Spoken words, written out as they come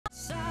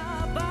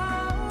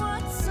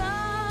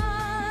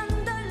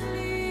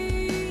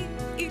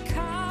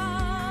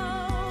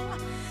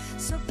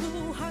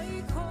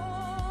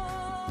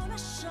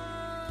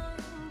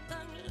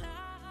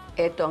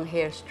Ito ang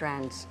hair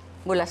strands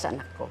mula sa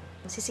anak ko.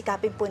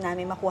 Sisikapin po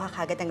namin makuha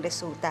kagad ang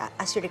resulta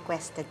as you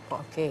requested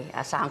po. Okay,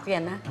 asahan ko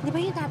yan, ha? Di ba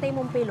yung tatay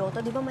mong piloto,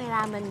 di ba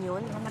mayaman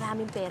yun?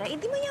 Maraming pera. Eh,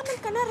 di mayaman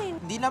ka na rin.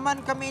 Hindi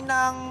naman kami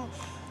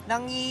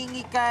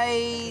nangingi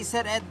kay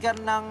Sir Edgar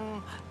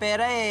ng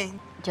pera eh.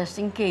 Just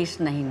in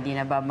case na hindi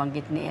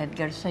nababanggit ni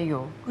Edgar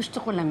sa'yo, gusto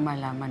ko lang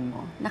malaman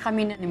mo na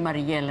kami na ni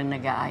Mariel ang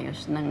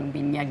nag-aayos ng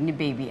binyag ni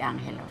Baby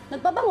Angelo.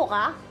 Nagbabango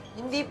ka?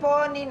 Hindi po,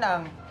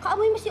 Ninang.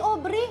 Kaamoy mo si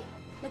Aubrey.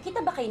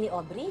 Nagkita ba kayo ni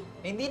Aubrey?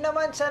 Hindi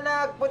naman siya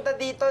nagpunta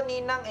dito,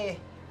 Ninang eh.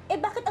 Eh,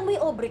 bakit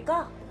amoy Aubrey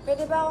ka?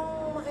 Pwede ba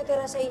akong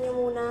makitira sa inyo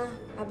muna?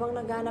 Habang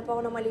naghanap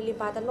ako ng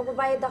malilipatan,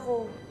 magbabayad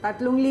ako.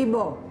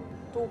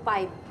 3,000.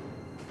 2,500.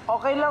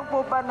 Okay lang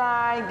po ba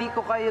na hindi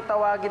ko kayo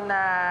tawagin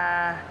na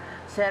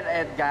Sir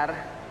Edgar?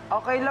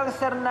 Okay lang,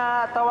 sir,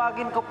 na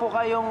tawagin ko po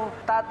kayong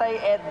Tatay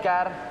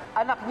Edgar.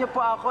 Anak niyo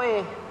po ako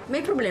eh.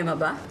 May problema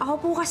ba? Ako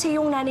po kasi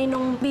yung nanay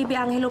nung Baby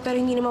Angelo, pero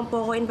hindi naman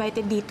po ako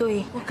invited dito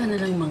eh. Huwag ka na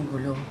lang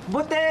manggulo.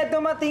 Buti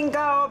dumating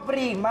ka,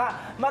 Aubrey.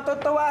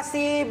 Matutuwa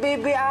si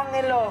Baby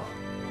Angelo.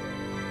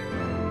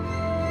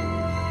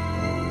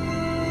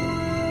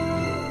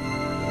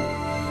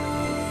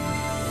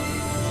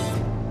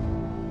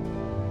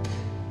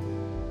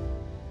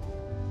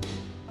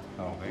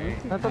 Okay.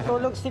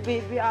 Natutulog si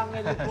Baby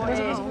Angelo po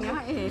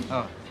eh.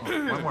 Oh,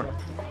 one more.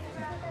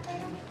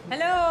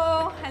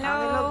 Hello! Hello!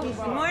 Angelo,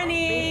 please. Good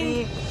morning!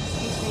 Baby,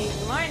 excuse me.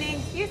 Good morning!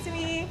 Excuse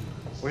me!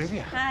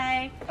 Olivia,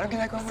 Hi! anong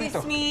ginagawa mo ito?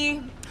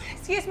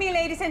 Excuse me,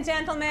 ladies and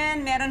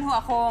gentlemen. Meron ho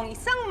akong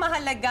isang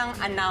mahalagang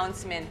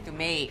announcement to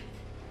make.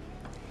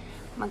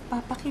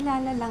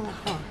 Magpapakilala lang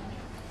ako.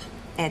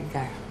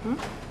 Edgar.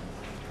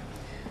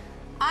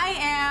 I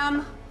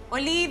am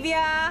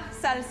Olivia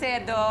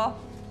Salcedo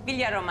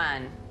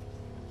Villaroman.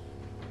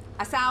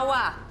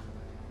 Asawa.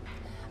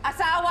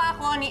 Asawa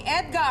ako ni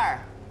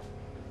Edgar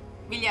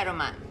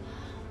Villaroman.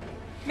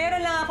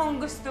 Meron lang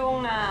akong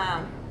gustong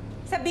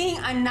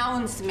sabihing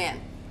announcement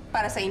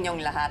para sa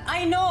inyong lahat.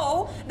 I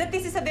know that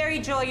this is a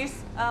very joyous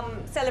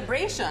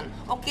celebration,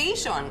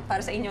 occasion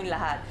para sa inyong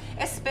lahat.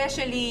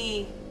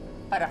 Especially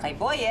para kay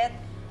Boyet,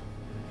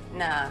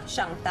 na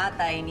siyang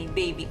tatay ni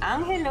Baby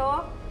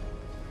Angelo.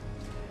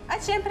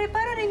 At syempre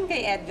para rin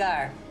kay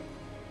Edgar,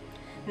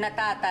 na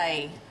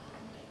tatay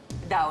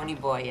daw ni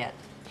Boyet.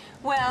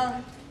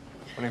 Well,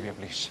 Olivia,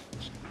 please.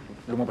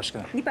 Lumabas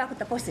ka. Hindi pa ako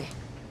tapos eh.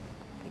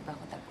 Hindi pa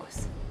ako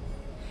tapos.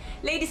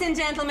 Ladies and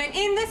gentlemen,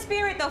 in the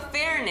spirit of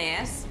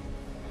fairness,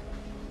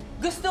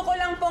 gusto ko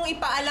lang pong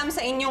ipaalam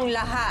sa inyong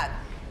lahat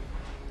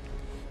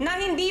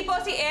na hindi po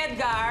si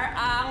Edgar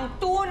ang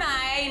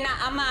tunay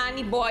na ama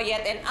ni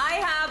Boyet, and I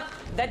have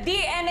the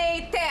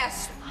DNA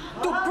test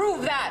to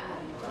prove that.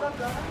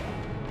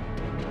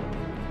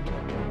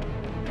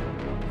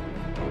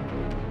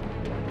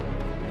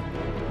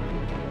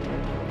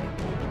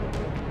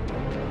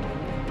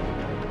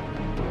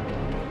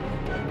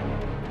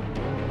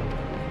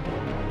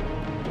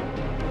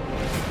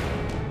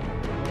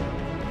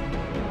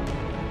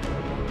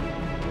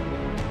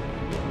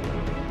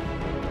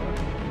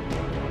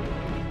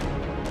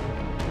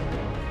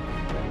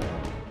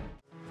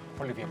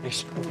 Olivia,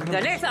 please.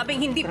 Dali,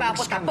 sabing hindi pa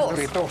ako tapos.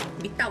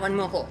 Bitawan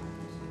mo ko.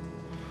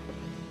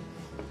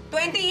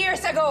 20 years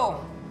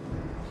ago,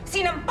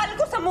 sinampal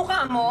ko sa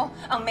mukha mo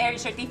ang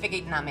marriage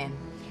certificate namin.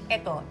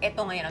 Ito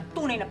ngayon ang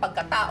tunay na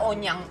pagkatao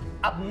niyang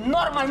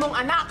abnormal mong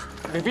anak.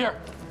 Olivia!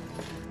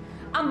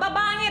 Ang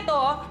babaeng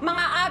ito,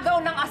 mga agaw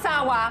ng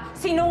asawa,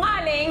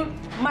 sinungaling,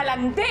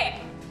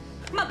 malandi.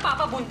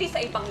 Magpapabuntis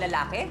sa ibang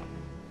lalaki.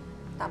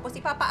 Tapos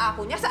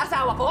ipapaako niya sa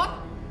asawa ko.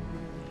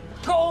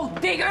 Gold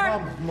digger!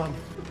 Ma'am.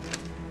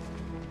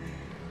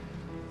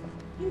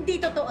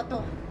 Hindi totoo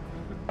to.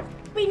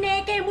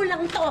 Pineke mo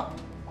lang to.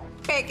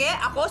 Peke,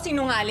 ako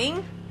sinungaling?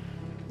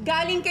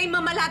 Galing kay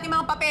Mama lahat yung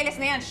mga papeles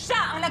na yan.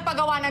 Siya ang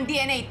nagpagawa ng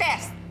DNA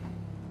test.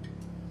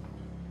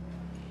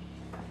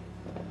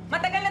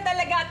 Matagal na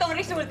talaga tong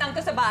resultang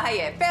to sa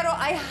bahay eh. Pero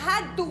I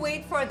had to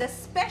wait for the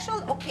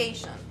special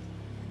occasion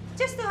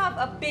just to have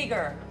a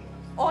bigger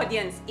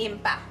audience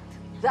impact.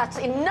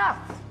 That's enough!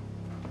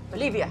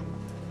 Olivia,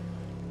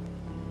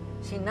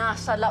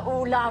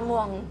 sinasalaula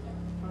mo ang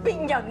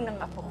binyag ng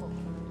apo ko.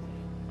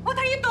 What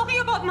are you talking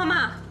about,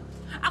 Mama?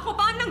 Ako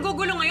pa ang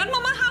nanggugulo ngayon.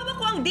 Mama, hawak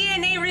ko ang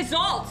DNA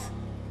results.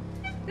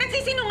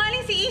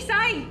 Nagsisinungaling si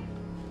Isay.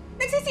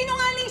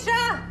 Nagsisinungaling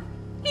siya.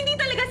 Hindi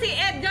talaga si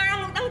Edgar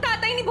ang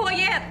tatay ni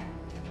Boyet.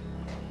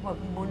 Huwag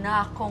mo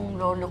na akong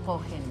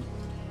lolokohin.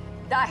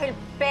 Dahil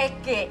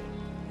peke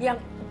yung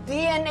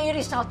DNA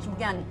results mo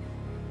yan.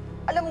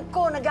 Alam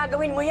ko na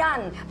gagawin mo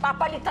yan.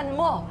 Papalitan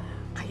mo.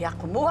 Kaya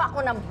kumuha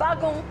ko ng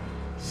bagong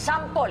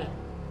sample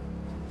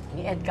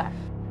ni Edgar.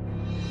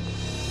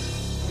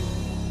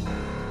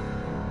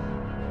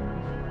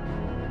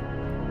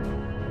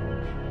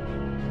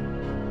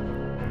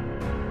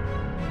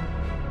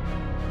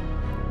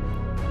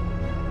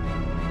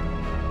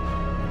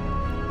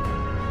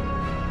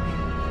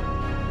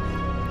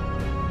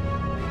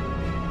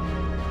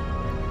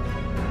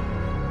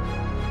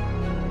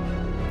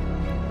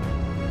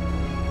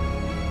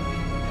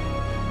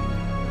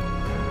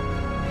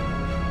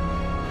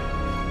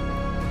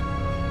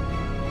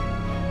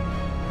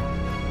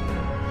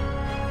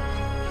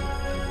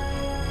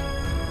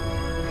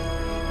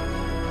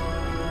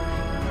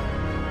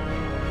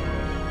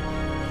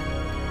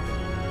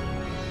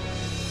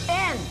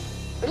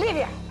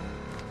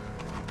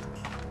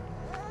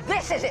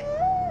 This is it.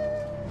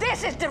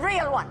 This is the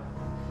real one.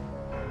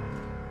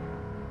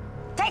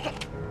 Take it.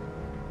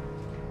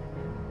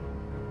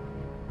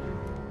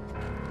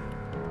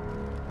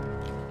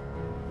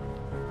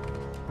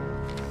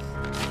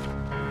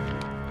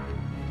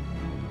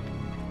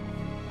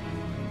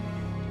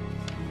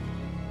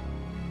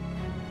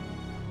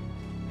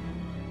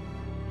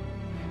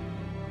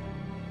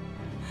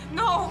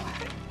 No!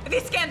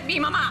 This can't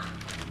be, Mama!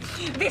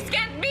 This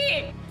can't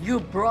be! You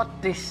brought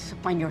this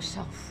upon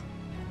yourself.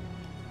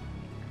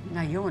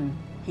 Ngayon,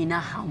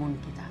 hinahamon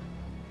kita.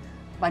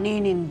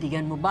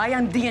 Paninindigan mo ba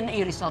yung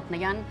DNA result na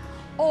yan?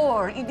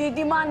 Or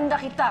ididimanda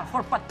kita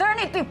for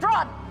paternity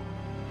fraud?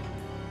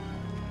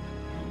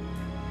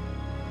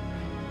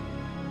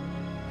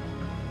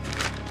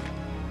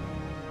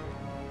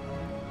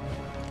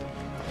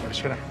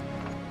 Alis ka na.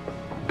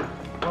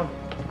 Ma'am.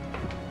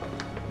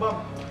 Ma'am.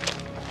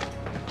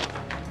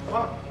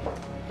 Ma'am.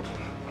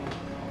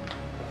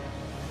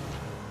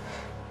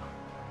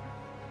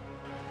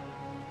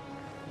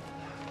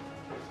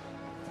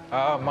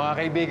 Mga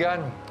kaibigan,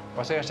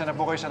 pasensya na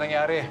po kayo sa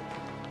nangyari.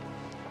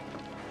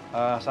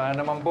 Sana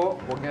naman po,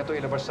 huwag niyo ito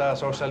ilabas sa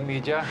social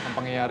media, ang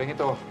pangyayaring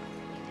ito.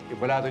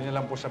 Ibalato niyo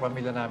lang po sa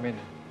pamilya namin.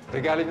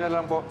 Regalin niyo na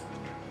lang po.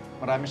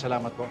 Maraming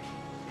salamat po.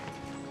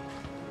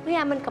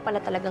 Mayaman ka pala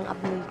talagang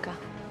abnoy ka.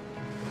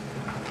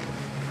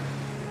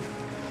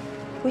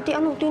 Wait,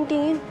 ano?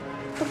 Tingin.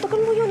 Tagtagan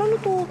mo yun. Ano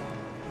to?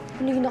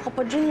 Hinihina ka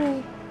pa dyan eh.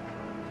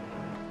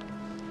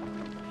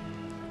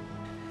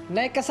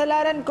 Nay,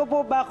 kasalanan ko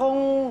po ba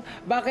kung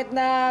bakit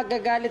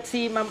nagagalit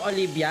si Ma'am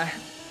Olivia?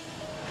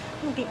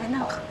 Hindi,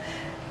 anak.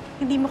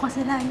 Hindi mo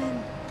kasalanan.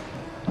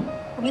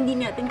 Kung hindi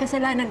natin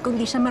kasalanan kung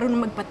di siya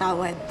marunong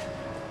magpatawad.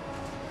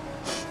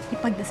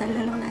 Ipagdasal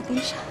na lang natin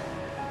siya.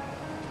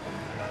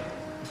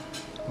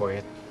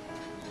 Boyet,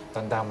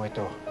 tanda mo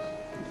ito.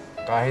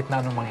 Kahit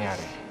na anong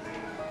mangyari,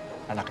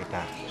 anak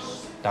kita,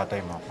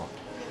 tatay mo ako.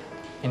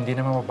 Hindi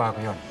naman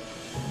mabago yun.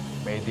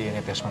 May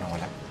DNA test mo na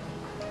wala.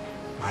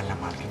 Mahal na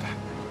mahal kita.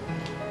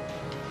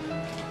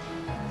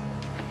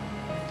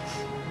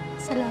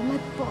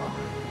 Salamat po.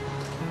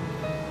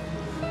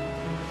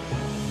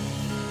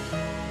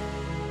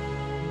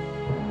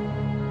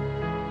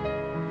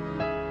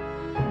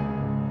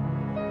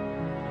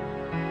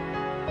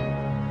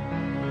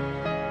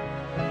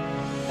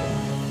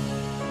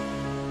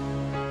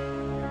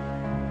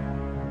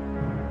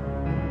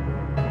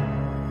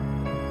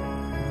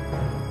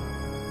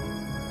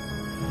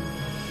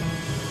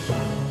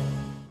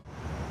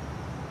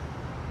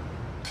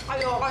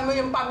 Kalokan mo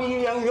yung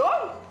pamilyang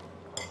yon?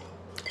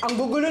 Ang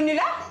gugulo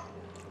nila?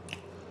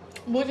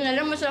 Buti na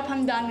lang masarap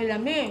handaan nila,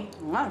 Me.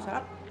 Nga,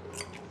 sarap.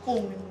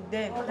 Kung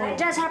hindi.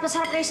 Diyan, sarap na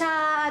sarap kayo sa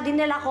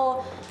dinala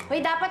ko.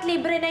 Uy, dapat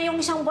libre na yung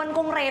isang buwan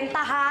kong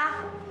renta, ha?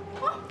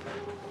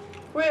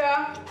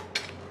 Kuya,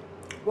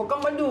 huwag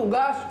kang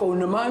madugas. Ikaw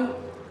naman.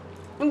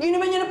 Hindi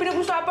naman yan ang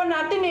pinag-usapan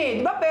natin eh.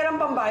 Di ba perang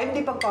pambayad,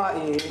 di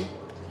pagkain?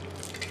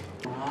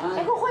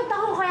 Eh,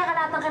 kukwenta ko kaya ka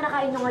lahat ng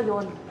kinakain nyo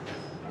ngayon.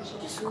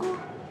 Diyos ko.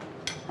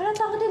 Alam,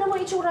 takot din ang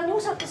mga itsura nyo.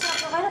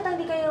 Sarap-sarap na kayo.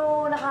 Hindi kayo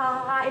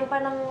nakakakain pa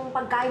ng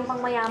pagkain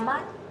pang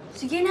mayaman.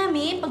 Sige na,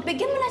 Me.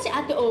 Pagbigyan mo na si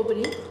Ate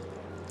Aubrey.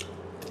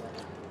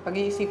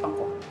 Pag-iisipan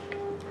ko.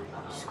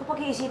 Diyos ko,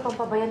 pag-iisipan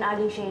pa ba yan,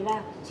 Aling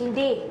Sheila?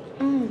 Cindy.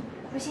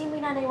 Kasi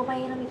mo yung nanay mo,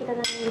 pahingi kita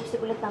ng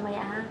lipstick ulit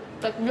mamaya, ha?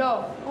 Tatlo.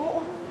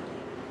 Oo.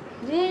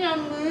 Hindi na,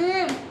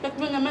 Me.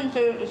 Tatlo naman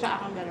sa'yo, isa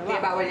akong dalawa.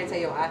 Kaya bawal yan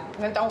sa'yo, ha?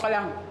 Ilang taong ka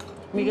lang.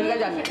 Miguel ka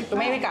dyan.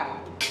 Tumahimik ka.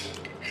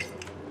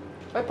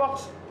 Ay,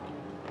 Fox.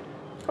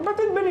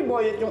 Kapatid ba ni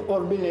Boyet yung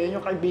Aubrey na yun,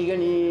 yung kaibigan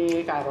ni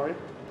Carol?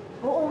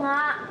 Oo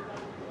nga.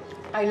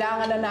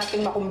 Kailangan na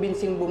natin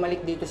makumbinsing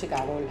bumalik dito si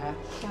Carol, ha?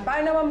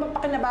 Paano naman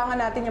mapakinabangan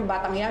natin yung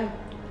batang yan?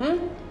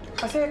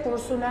 Kasi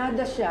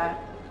kursunada siya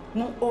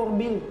nung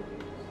Aubrey.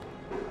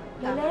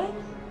 Galing?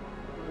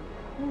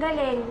 Ang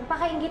galing.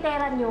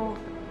 Pakaingiteran nyo.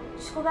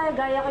 Diyos ko,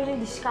 gaya kayo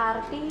ng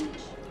diskarte.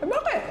 Eh,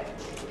 bakit?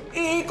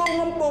 Ikaw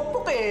ng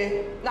pokpok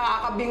eh.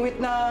 Nakakabingwit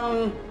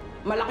ng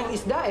malaking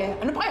isda eh.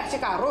 Ano pa kaya si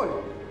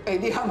Carol? Eh,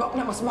 di habak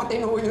na mas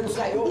matino yun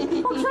sa'yo.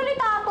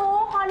 Pagsalita to,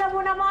 kala mo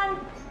naman,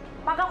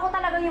 pag ako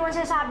talaga yung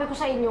sinasabi ko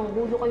sa inyo,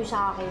 gulo kayo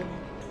sa akin.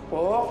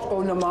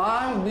 Ikaw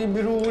naman,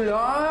 bibiro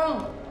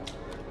lang.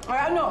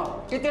 Ay ano,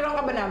 titirang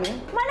ka ba namin?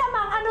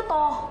 Malamang, ano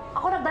to?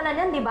 Ako nagdala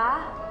niyan, di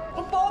ba?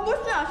 Kung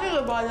paubos na,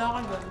 sige, bahala ka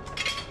dyan.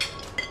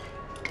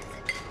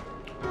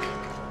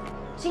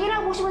 Sige na,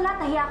 ubusin mo lahat,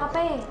 nahiya ka pa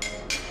eh.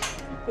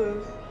 Okay.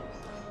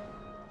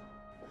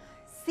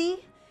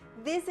 See?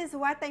 This is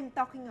what I'm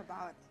talking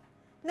about.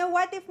 Na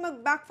what if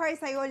mag-backfire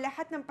sa'yo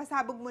lahat ng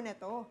pasabog mo na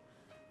to?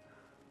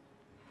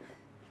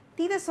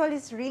 Tita Sol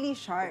is really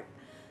sharp.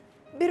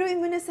 Biruin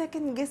mo na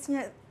second guess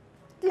niya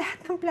lahat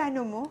ng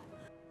plano mo.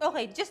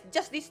 Okay, just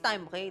this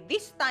time, okay?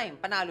 This time,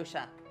 panalo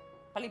siya.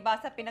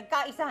 Palibasa,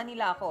 pinagkaisahan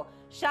nila ako.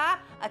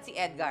 Siya at si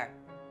Edgar.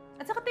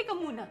 At saka, teka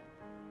muna.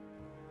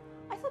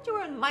 I thought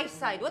you were on my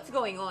side. What's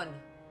going on?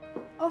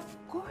 Of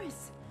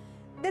course.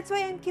 That's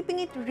why I'm keeping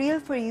it real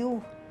for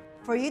you.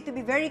 For you to be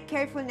very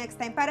careful next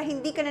time para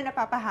hindi ka na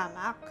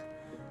napapahamak.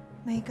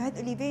 My God,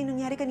 Olivia, yung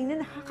nangyari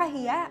kanina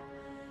nakakahiya.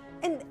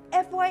 And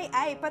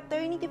FYI,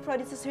 paternity fraud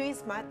is a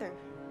serious matter.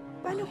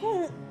 Paano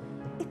kung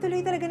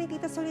ituloy talaga ni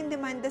Tita Sol yung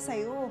demanda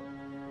sa'yo?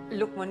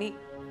 Look, Monique,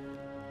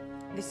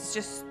 this is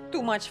just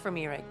too much for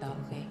me right now,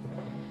 okay?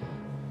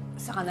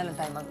 Saka na lang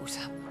tayo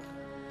mag-usap.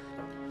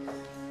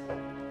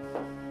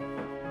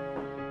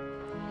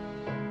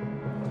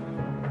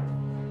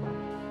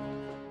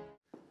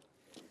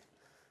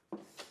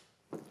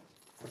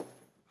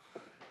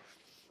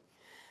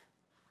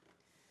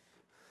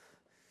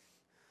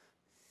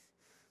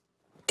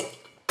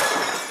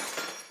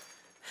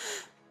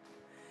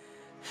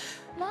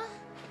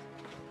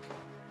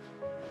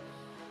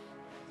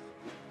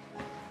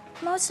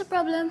 Ma, what's the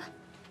problem?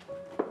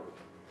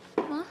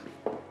 Ma?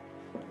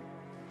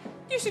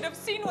 You should have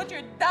seen what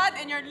your dad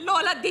and your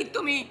lola did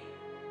to me!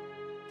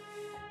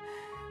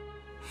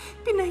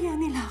 Pinahiya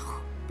nila ako.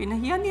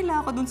 Pinahiya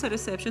nila ako dun sa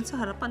reception sa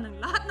harapan ng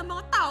lahat ng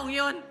mga taong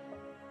yon.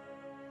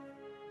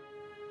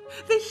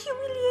 They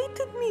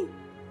humiliated me.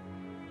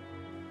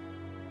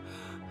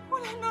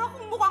 Wala na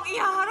akong mukhang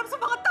ihaharap sa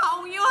mga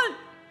taong yon.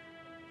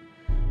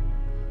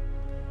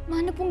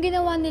 Ma, ano pong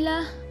ginawa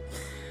nila?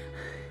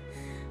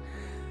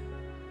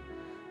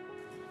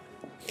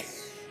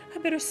 I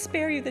better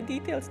spare you the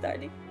details,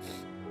 darling.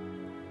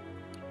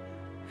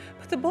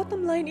 But the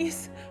bottom line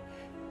is,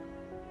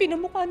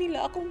 pinamukha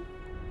nila akong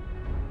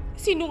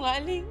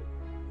sinungaling.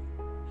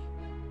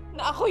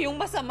 Na ako yung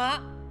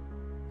masama.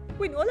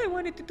 When all I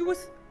wanted to do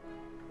was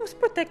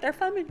protect our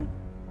family.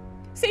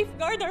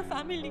 Safeguard our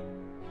family.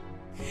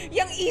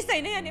 Yang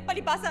Isay na yan,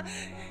 palibasa,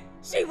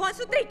 she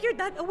wants to take your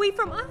dad away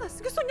from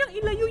us. Gusto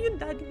niyang ilayo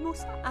yung daddy mo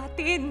sa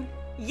atin.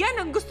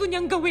 Yan ang gusto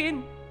niyang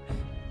gawin.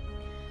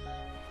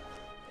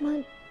 Ma,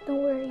 don't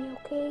worry,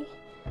 okay?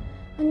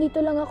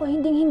 Andito lang ako,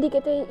 hindi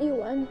kita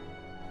iiwan.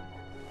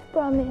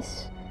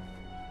 Promise.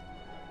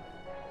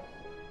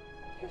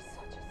 You're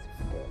such a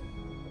sweet girl.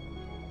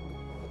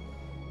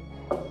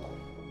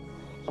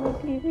 You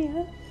won't leave me,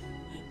 huh?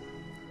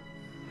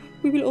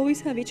 We will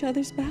always have each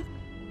other's back.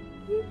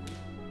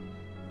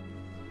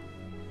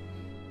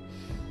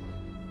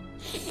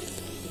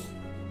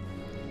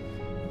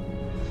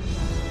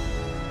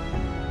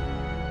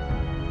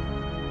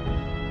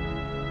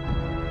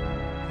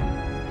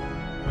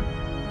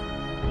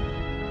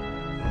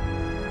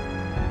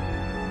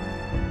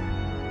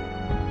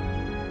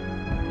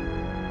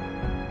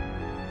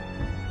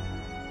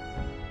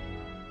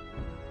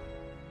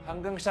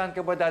 Hanggang saan ka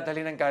ba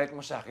dadalhin ang galit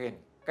mo sa akin?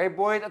 Kay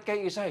Boyet at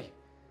kay Isay.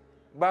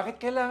 Bakit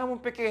kailangan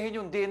mong pekehin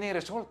yung DNA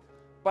result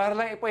para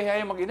lang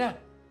ipahiya yung mag-ina?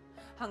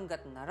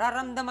 Hanggat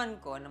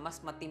nararamdaman ko na mas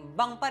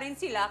matimbang pa rin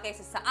sila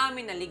kaysa sa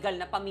amin na legal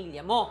na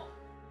pamilya mo.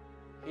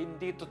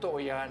 Hindi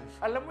totoo yan.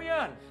 Alam mo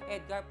yan.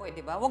 Edgar,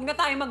 pwede ba? Huwag na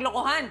tayo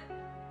maglokohan.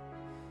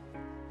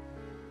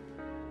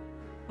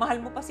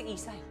 Mahal mo pa si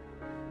Isay.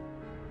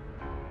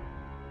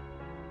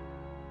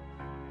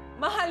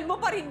 Mahal mo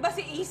pa rin ba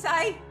si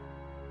Isay?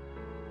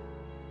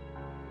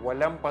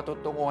 Walang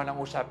patutunguhan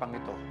ang usapang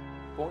ito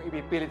kung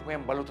ipipilit mo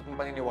yung balutot ng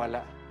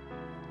paniniwala.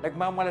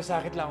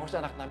 Nagmamalasakit lang ako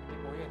sa anak namin ni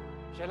Boyet.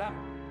 Siya lang.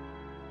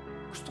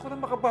 Gusto ko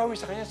na makabawi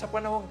sa kanya sa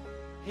panahong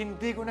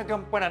hindi ko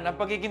nagampanan ang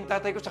pagiging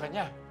tatay ko sa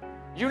kanya.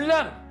 Yun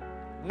lang!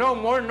 No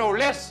more, no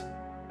less!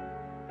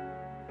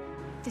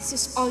 This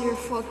is all your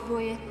fault,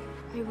 Boyet.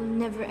 I will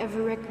never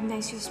ever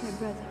recognize you as my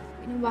brother.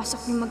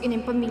 Pinawasak niyo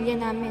mag-ina yung pamilya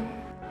namin.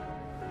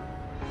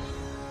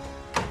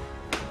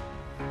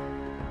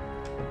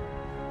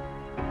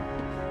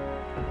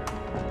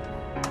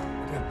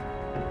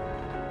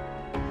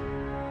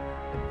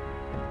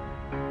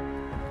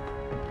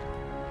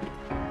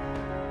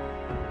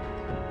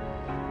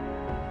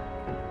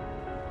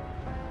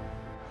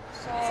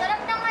 Sarap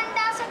ng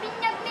handa sa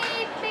binyag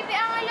ni Baby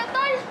Angelo,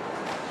 tol.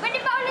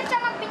 Pwede ba ulit siya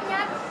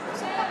magbinyag?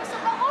 Gusto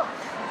ako.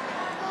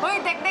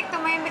 Hoy, Tek-Tek,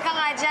 tumahimik ka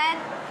nga dyan.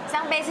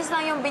 Isang beses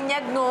lang yung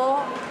binyag,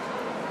 no?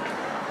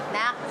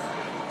 Nak,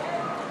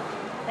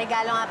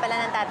 regalo nga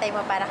pala ng tatay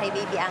mo para kay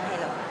Baby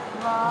Angelo.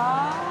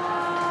 Wow!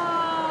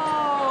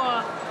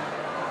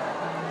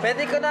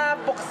 Pwede ko na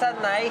buksan,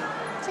 Nay.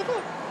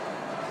 Sige.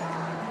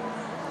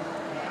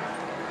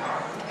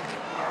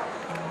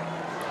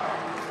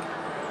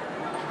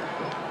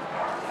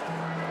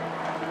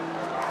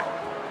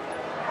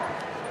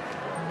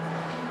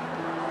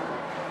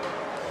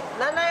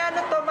 Nanay, ano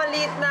to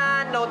maliit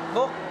na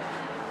notebook?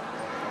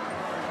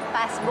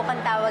 Passbook ang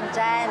tawag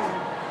dyan.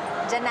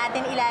 Diyan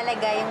natin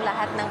ilalagay yung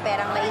lahat ng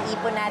perang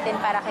maiipon natin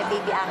para kay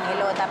Baby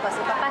Angelo. Tapos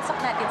ipapasok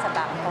natin sa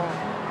bangko.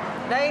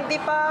 Na hindi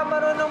pa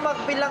marunong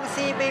magbilang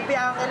si Baby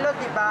Angelo,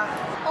 di ba?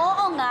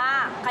 Oo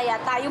nga. Kaya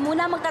tayo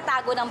muna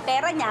magtatago ng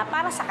pera niya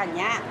para sa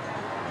kanya.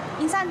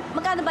 Insan,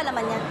 magkano ba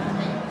laman yan?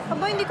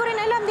 Aba, hindi ko rin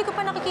alam. Hindi ko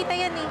pa nakikita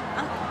yan eh.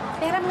 Ah,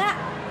 pera nga.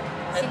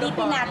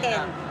 Silipin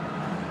natin.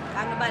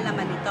 Ano ba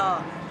laman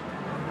ito?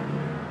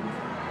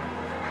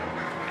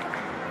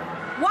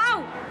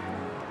 Wow!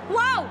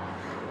 Wow!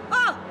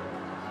 Oh!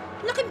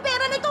 Laking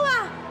pera nito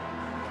ah!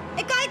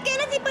 Eh kahit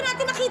kailan di pa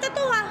natin nakita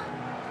to ah!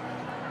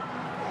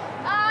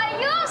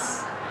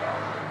 Ayos!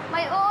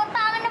 May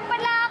uutangan na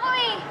pala ako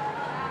eh.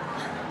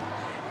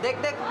 Dek,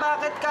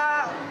 bakit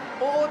ka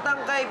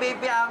uutang kay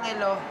Baby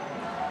Angelo?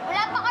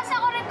 Wala pa kasi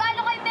ako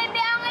regalo kay Baby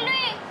Angelo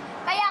eh.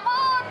 Kaya ako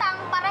utang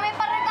para may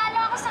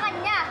paregalo ako sa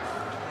kanya.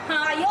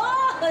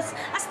 Ayos!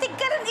 Astig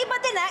ka rin. Iba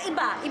din, ha?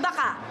 Iba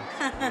ka.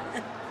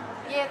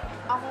 Yet,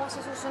 ako sa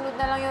susunod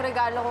na lang yung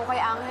regalo ko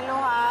kay Angelo,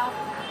 ha?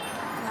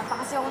 Wala pa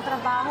kasi akong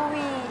trabaho,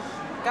 eh.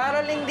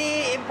 Carol,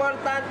 hindi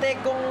importante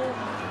kung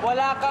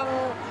wala kang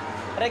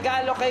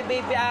regalo kay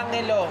Baby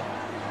Angelo.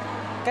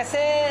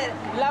 Kasi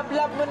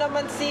love mo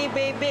naman si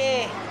Baby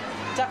eh.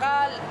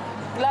 Tsaka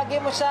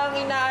lagi mo siyang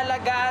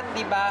inaalagaan,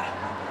 di ba?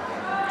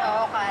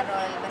 Oo,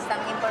 Carol.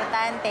 Basta ang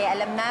importante,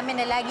 alam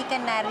namin na lagi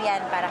ka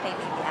nariyan para kay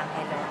Baby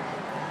Angelo.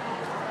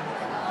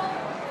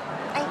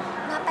 Ay,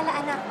 nga pala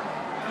anak.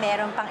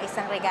 Meron pang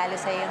isang regalo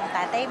sa yung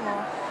tatay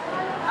mo.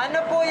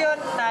 Ano po yun,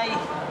 Nay?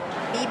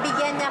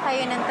 Bibigyan niya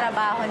kayo ng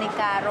trabaho ni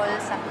Carol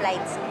sa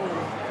flight school.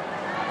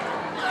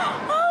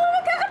 Oh,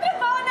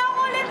 magkakatrabaho na ako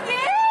ulit,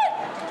 Yet!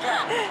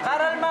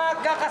 Carol,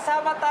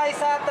 magkakasama tayo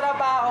sa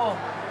trabaho.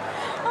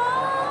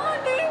 Oh,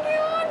 thank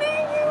you,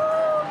 thank you!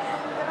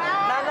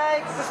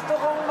 Nanay, gusto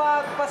kong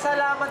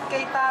magpasalamat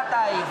kay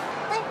tatay.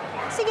 Ay,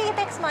 sige,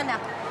 i-text mo,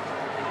 anak.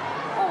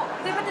 Oh,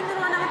 di ba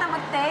tinuruan na kita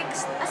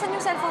mag-text? Asan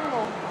yung cellphone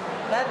mo?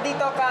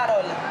 Nandito,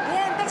 Carol.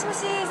 Yan, text mo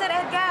si Sir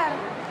Edgar.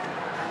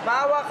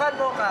 Maawakan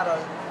mo,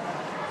 Carol.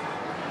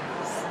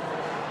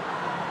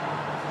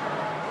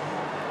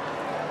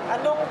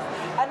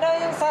 Ano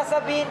yung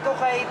sasabihin ko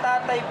kay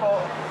tatay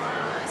po?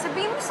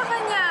 Sabihin mo sa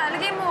kanya,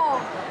 lagay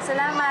mo,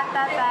 salamat,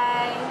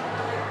 tatay.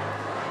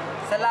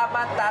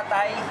 Salamat,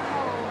 tatay.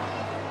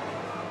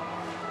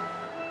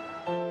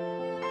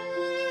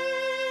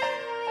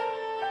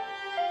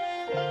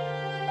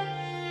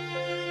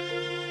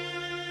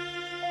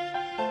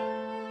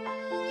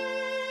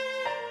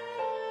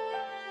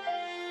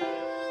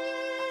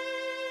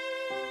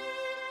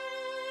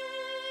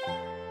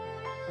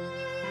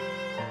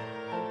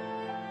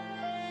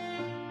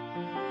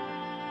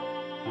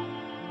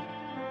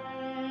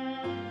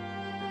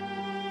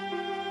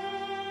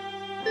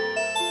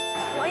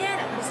 O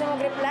yan, gusto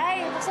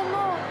mag-reply. Buksan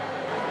mo.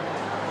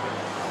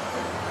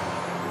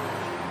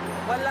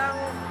 Walang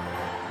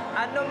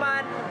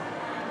anuman.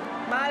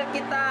 Mahal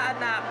kita,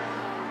 anak.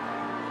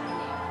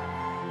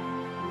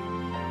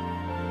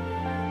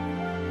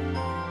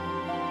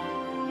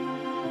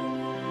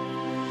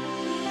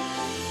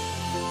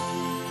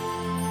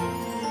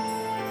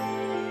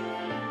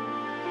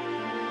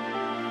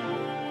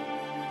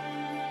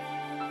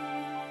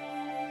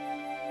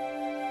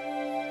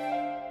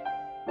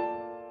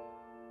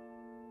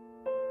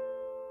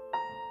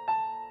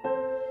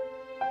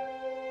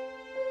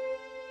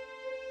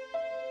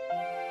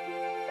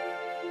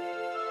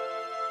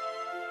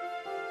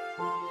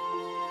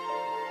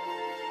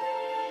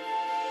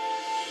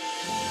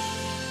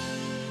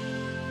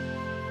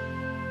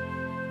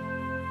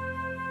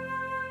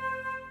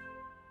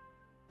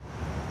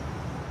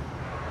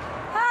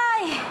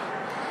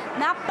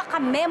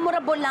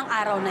 Napaka-memorable lang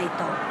araw na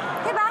ito.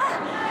 Diba?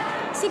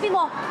 Isipin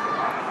mo,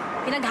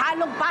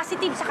 pinaghalong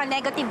positive sa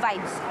negative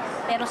vibes.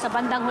 Pero sa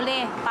bandang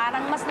huli,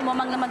 parang mas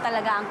lumamang naman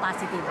talaga ang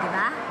positive,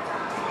 diba?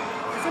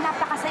 Kasi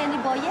napakasaya ni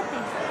Boyet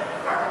eh.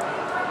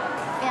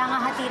 Kaya nga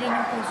hatirin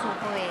yung puso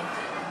ko eh.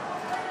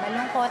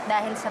 Malungkot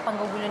dahil sa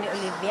panggugulo ni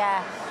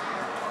Olivia.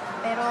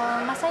 Pero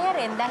masaya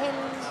rin dahil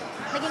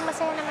naging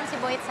masaya naman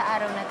si Boyet sa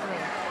araw na to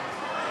eh.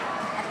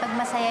 At pag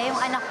masaya yung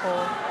anak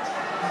ko,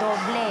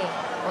 doble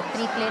o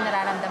triple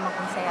nararamdaman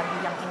kong saya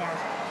bilang ina.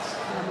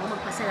 Alam mo,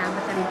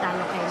 magpasalamat na rin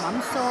tayo kay Ma'am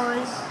Sol,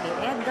 kay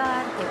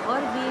Edgar, kay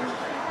Aubrey.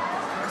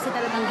 Kasi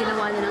talagang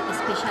ginawa na ng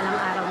espesyal ang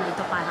araw na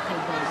ito para kay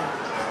Boyet.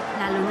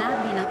 Lalo na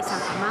bilang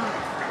isang ama.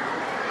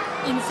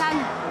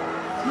 Insan,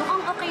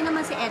 mukhang okay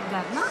naman si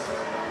Edgar, no?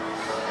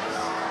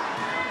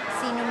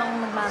 Sino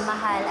mang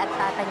magmamahal at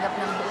tatanggap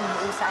ng buong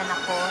buo sa anak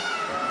ko,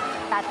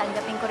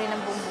 tatanggapin ko rin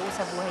ang buong buo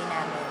sa buhay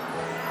namin.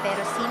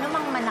 Pero sino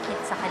mang manakit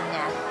sa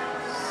kanya,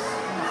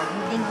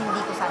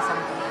 hindi ko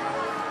sasampulin.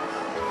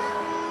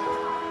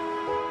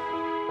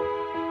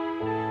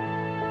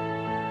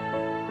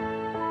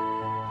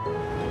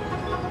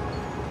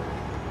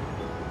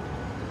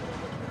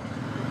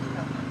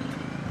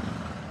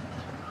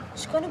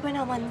 Schuck, ano ba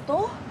naman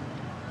to?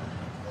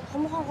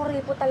 Mukhang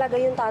kuripo talaga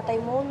yung tatay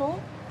mo,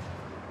 no?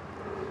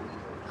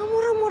 Ang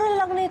mura-mura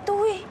lang na ito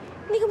eh.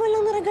 Hindi ka man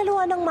lang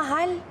naregaluhan ng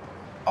mahal.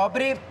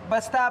 Aubrey,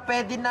 basta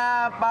pwede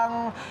na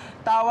pang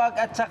tawag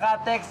at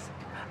saka text.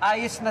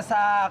 Ayos na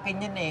sa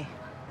akin yun eh.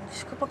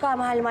 Diyos ko, pagka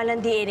mahal-mahal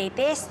ang DNA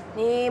test,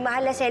 ni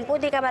mahal na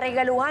cellphone, di ka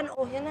maregaluhan.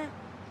 Oh, yan na.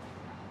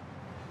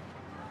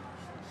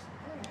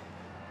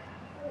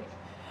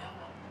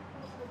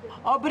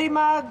 Aubrey,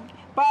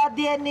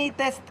 magpa-DNA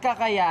test ka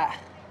kaya?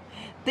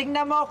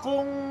 Tingnan mo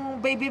kung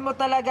baby mo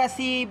talaga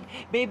si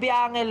Baby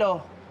Angelo.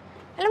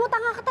 Alam mo,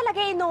 tanga ka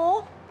talaga eh,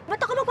 no?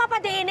 Ba't ako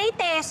magpapa-DNA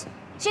test?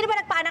 Sino ba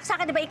nagpaanak sa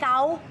akin, di ba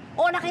ikaw?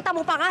 O nakita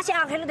mo pa nga si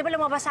Angelo, di ba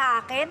lumabas sa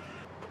akin?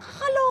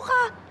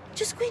 Nakakaloka.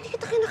 Diyos ko, hindi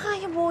kita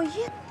kinakaya,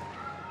 Boyet.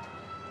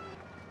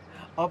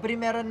 Aubrey,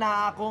 meron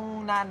na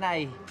akong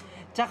nanay.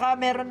 Tsaka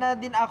meron na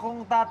din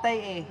akong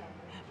tatay eh.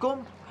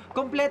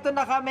 Kompleto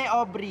na kami,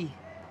 Aubrey.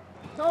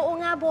 Oo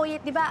nga,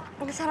 Boyet, di ba?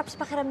 Ang sarap sa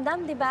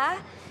pakiramdam, di ba?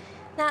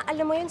 Na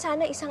alam mo yun,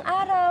 sana isang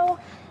araw,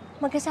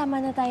 magkasama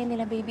na tayo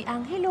nila Baby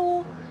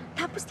Angelo,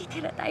 tapos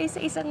titira tayo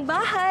sa isang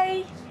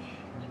bahay.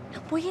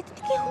 Boyet,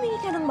 hindi kaya humingi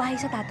ka ng bahay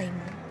sa tatay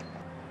mo?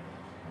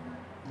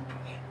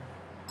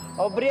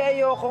 Aubrey,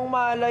 ayokong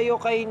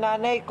malayo kay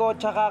nanay ko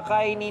tsaka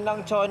kay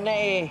Ninang Chona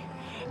eh.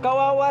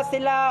 Kawawa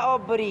sila,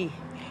 Aubrey.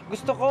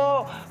 Gusto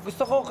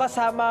ko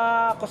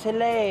kasama ko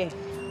sila eh.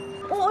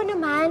 Oo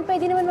naman,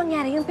 pwede naman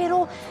mangyari yun,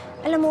 pero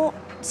alam mo,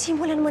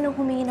 simulan mo nang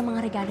humingi ng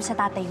mga regalo sa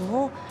tatay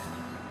mo.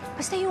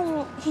 Basta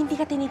yung hindi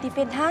ka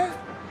tinitipid, ha?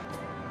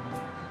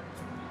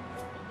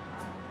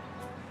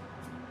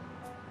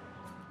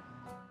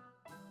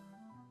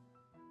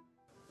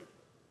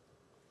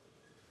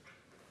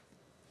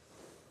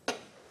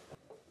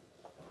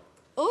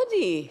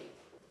 Odi,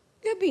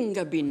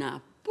 gabing-gabi na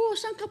po.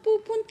 Saan ka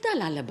pupunta?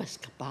 Lalabas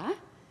ka pa?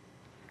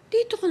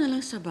 Dito ka na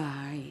lang sa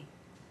bahay.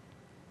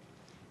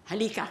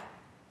 Halika,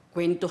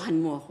 kwentuhan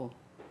mo ako.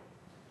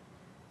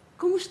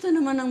 Kumusta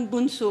naman ang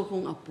bunso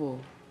kong apo?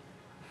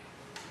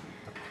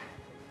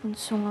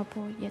 Bunso nga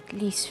po, yet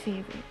least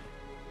favorite.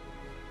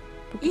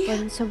 Pati pa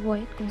rin sa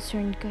Boyet,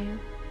 concerned kayo.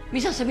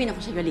 May sasabihin ako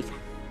sa'yo, halika.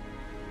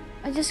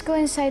 I'll just go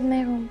inside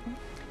my room po.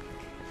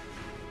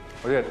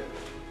 Boyet,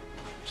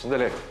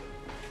 sandali.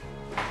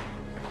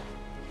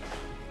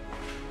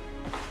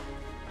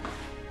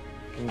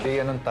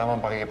 Hindi yan ang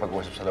tamang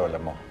pakikipag-usap sa lola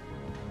mo.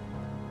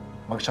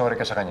 Mag-sorry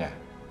ka sa kanya.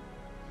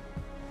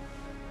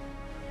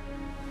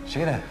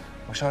 Sige na,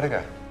 mag-sorry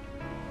ka.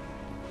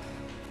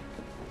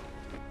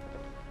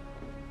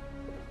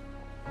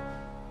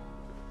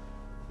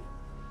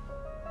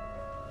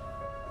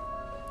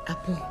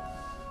 Apo,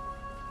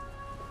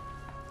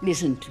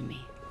 listen to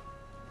me.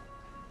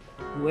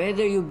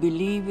 Whether you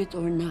believe it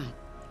or not,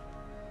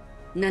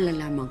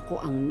 nalalaman ko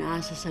ang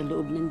nasa sa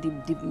loob ng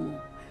dibdib mo.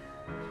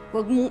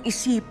 Huwag mong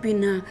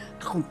isipin na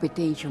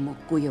kakompetensya mo,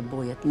 Kuya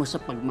Boyet, mo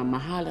sa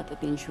pagmamahal at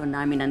atensyon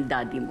namin ng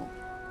daddy mo.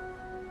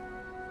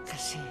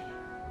 Kasi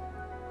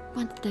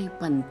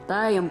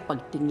pantay-pantay ang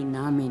pagtingin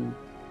namin,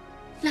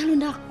 lalo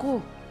na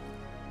ako,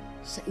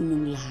 sa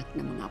inyong lahat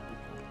ng mga apo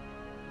ko.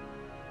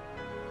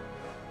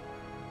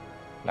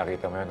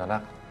 Nakita mo yun,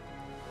 anak.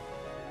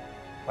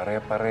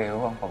 Pare-pareho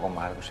ang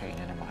pagmamahal ko sa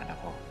inyo ng mga anak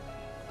ko.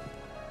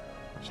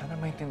 Sana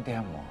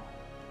maintindihan mo,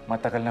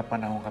 matagal na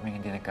panahon kaming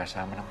hindi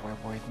nagkasama ng Kuya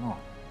Boyet mo.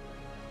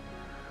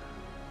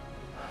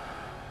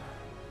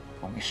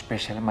 Kung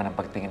special man ang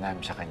pagtingin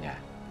namin sa kanya,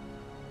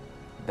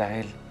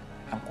 dahil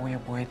ang Kuya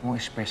Boyet mo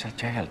is special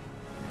child.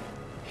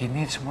 He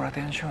needs more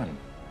attention.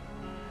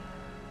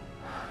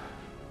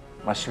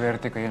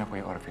 Maswerte kayo na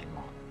Kuya Orville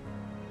mo.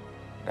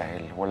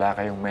 Dahil wala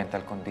kayong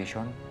mental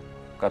condition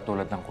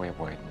katulad ng Kuya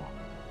Boyet mo.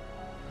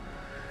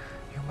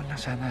 Yung man lang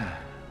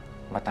sana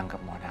matanggap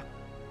mo, anak.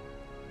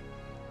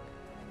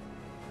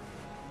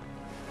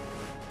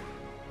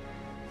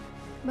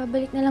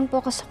 Babalik na lang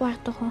po ako sa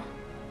kwarto ko.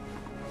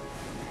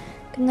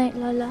 Good night,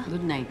 Lola.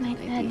 Good night, Night,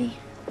 Daddy.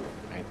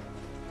 Right?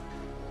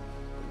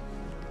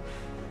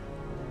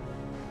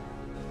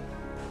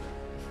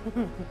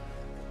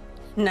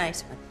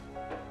 Nice one.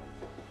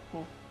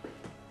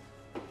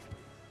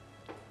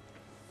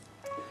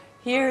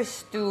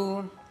 Here's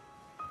to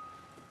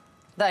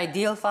the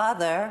ideal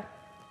father,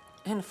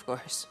 and of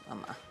course,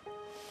 Mama.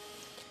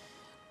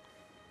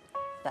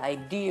 The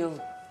ideal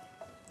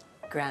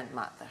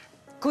grandmother.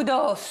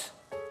 Kudos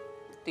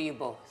to you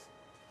both.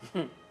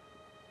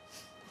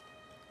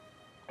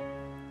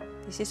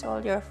 This is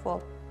all your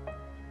fault.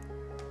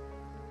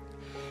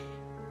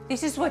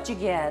 This is what you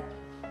get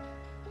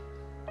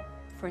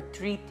for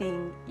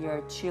treating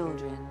your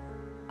children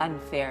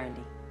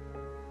unfairly.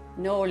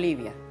 No,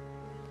 Olivia.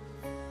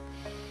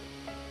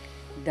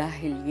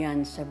 Dahil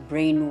yan sa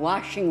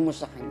brainwashing mo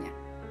sa kanya.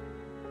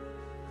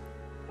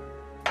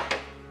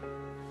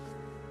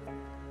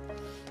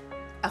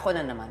 Ako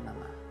na naman,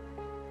 Mama.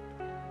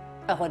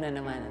 Ako na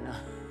naman, ano?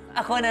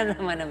 Ako na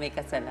naman na may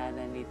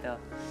kasalanan dito.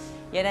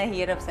 Yan ang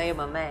hirap sa'yo,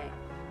 Mama, eh.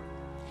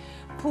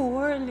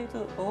 Poor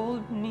little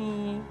old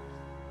me.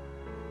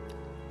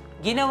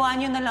 Ginawa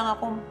niyo na lang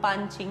akong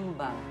punching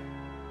bag.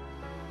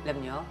 Alam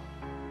niyo?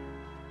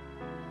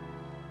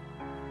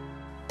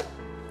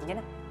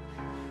 Yan na.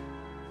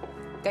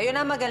 Kayo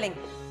na magaling.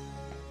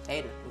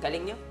 Ayun,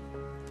 galing niyo.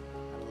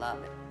 I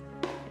love it.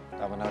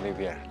 Tama na,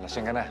 Olivia.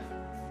 Lasing ka na.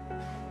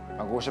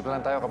 Mag-uusap na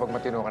lang tayo kapag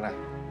matino ka na.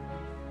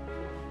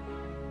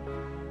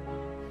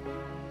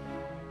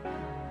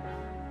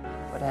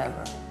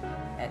 Whatever,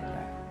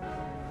 Edgar.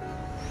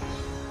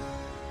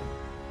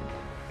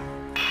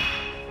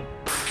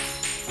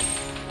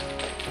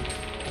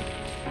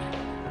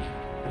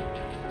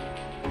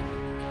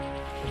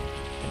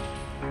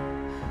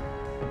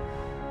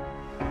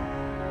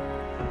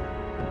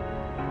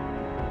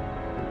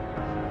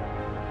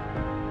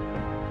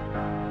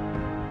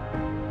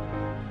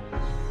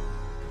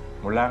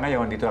 Mula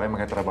ngayon, dito kayo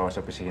magkatrabaho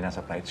sa opisina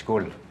sa flight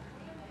school.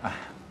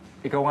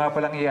 Ikaw nga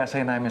palang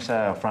i-assign namin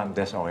sa front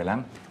desk, okay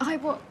lang? Okay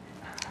po.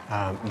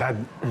 Dad,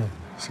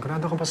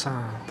 sigurado ka ba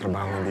sa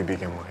trabaho yung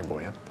bibigyan mo kay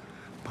Boyet?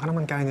 Baka Baka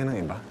naman kaya niya ng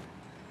iba.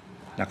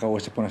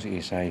 Nakausap ko na si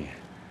Isay.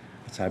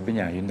 At sabi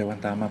niya, yun daw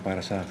ang tama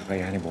para sa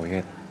kakayahan ni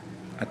Boyet.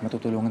 At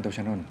matutulungan daw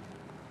siya nun.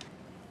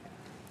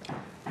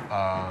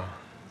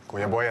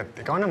 Kuya Boyet,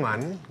 ikaw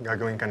naman,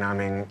 gagawin ka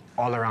naming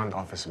all-around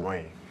office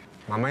boy.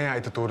 Mamaya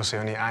ituturo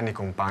sa'yo ni Annie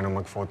kung paano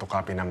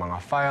mag-photocopy ng mga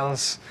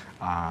files,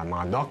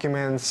 mga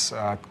documents,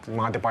 at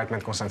mga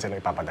department kung saan sila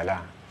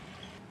ipapadala.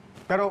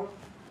 Pero,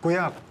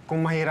 kuya,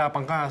 kung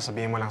mahirapan ka,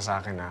 sabihin mo lang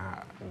sa akin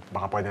na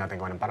baka pwede natin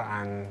gawa ng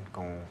paraan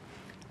kung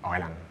okay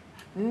lang.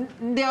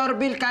 Hindi,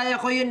 Orville. Kaya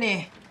ko yun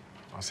eh.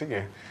 O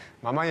sige.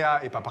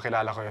 Mamaya,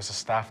 ipapakilala ko yun sa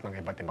staff ng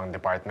iba't ibang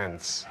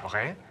departments.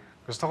 Okay?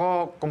 Gusto ko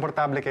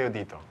komportable kayo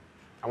dito.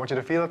 I want you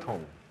to feel at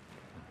home.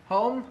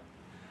 Home?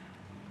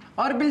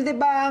 Orville, di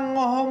ba ang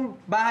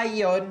home bahay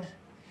yun?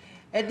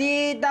 Eh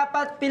di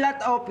dapat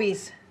pilat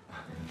office.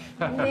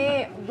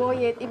 Hindi,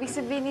 Boyet. Ibig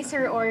sabihin ni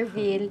Sir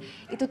Orville,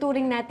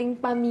 ituturing nating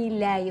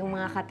pamilya yung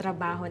mga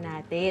katrabaho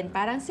natin.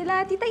 Parang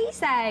sila, Tita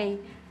Isay.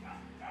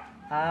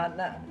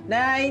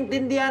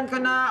 Naiintindihan ko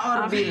na,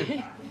 Orville.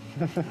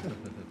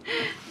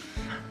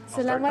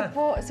 Salamat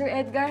po, Sir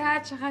Edgar ha,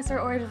 tsaka Sir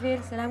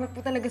Orville. Salamat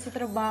po talaga sa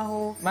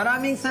trabaho.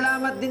 Maraming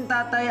salamat din,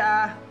 tatay,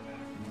 ah.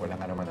 Wala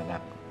nga naman, anak.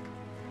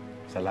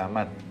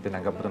 Salamat.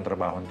 Tinanggap mo itong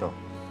trabaho to.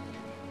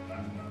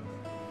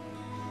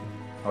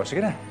 O, sige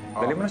na.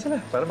 Dali mo na sila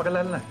para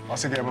makilala na. O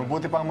sige,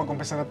 mabuti pang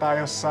mag-umpisa na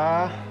tayo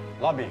sa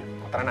lobby.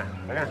 O, tara na.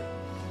 Tara na.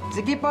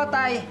 Sige po,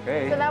 tay.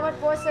 Okay. Salamat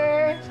po,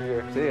 sir. Sige.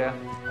 See ya.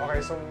 Okay,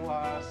 so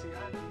si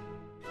Anne.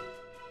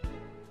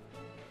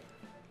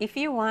 If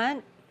you want,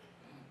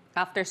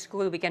 after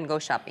school, we can go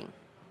shopping.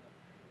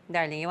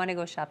 Darling, you wanna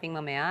go shopping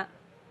mamaya?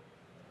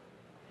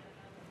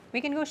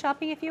 We can go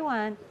shopping if you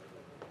want.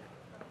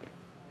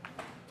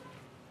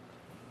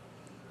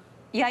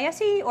 Yaya,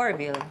 si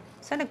Orville,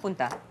 saan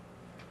nagpunta?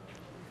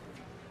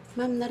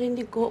 Ma'am,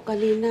 narinig ko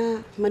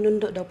kanina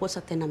manundo daw po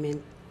sa tenement.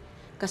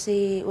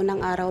 Kasi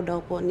unang araw daw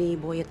po ni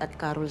Boyet at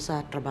Carol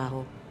sa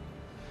trabaho.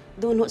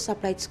 Doon ho sa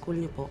flight school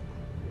niyo po.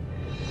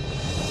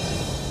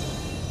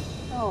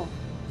 Oh,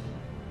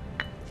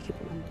 Sige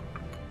po, ma'am.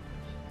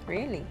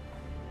 really?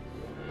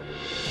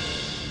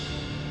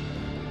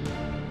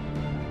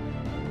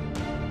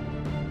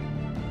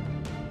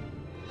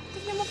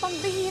 Tignan mo,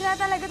 pambihira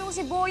talaga tong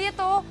si Boyet,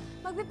 oh.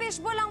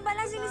 Magpi-fishball lang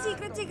pala,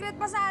 sinisecret-secret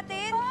pa sa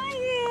atin.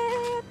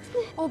 Boyet!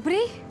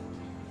 Aubrey?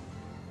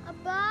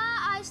 Aba,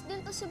 ayos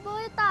din to si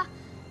Boyet, ah.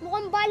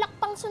 Mukhang balak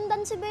pang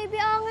sundan si Baby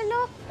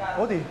Angelo.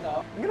 Odi,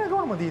 ang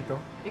ginagawa mo dito?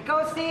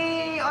 Ikaw si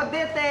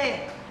Odette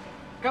eh.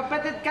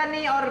 Kapatid ka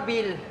ni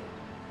Orville.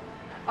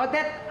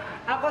 Odette,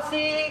 ako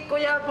si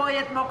Kuya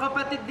Boyet mo.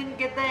 Kapatid din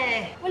kita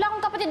eh. Wala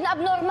akong kapatid na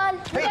abnormal.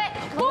 Hindi!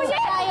 Boyet!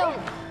 Tayo!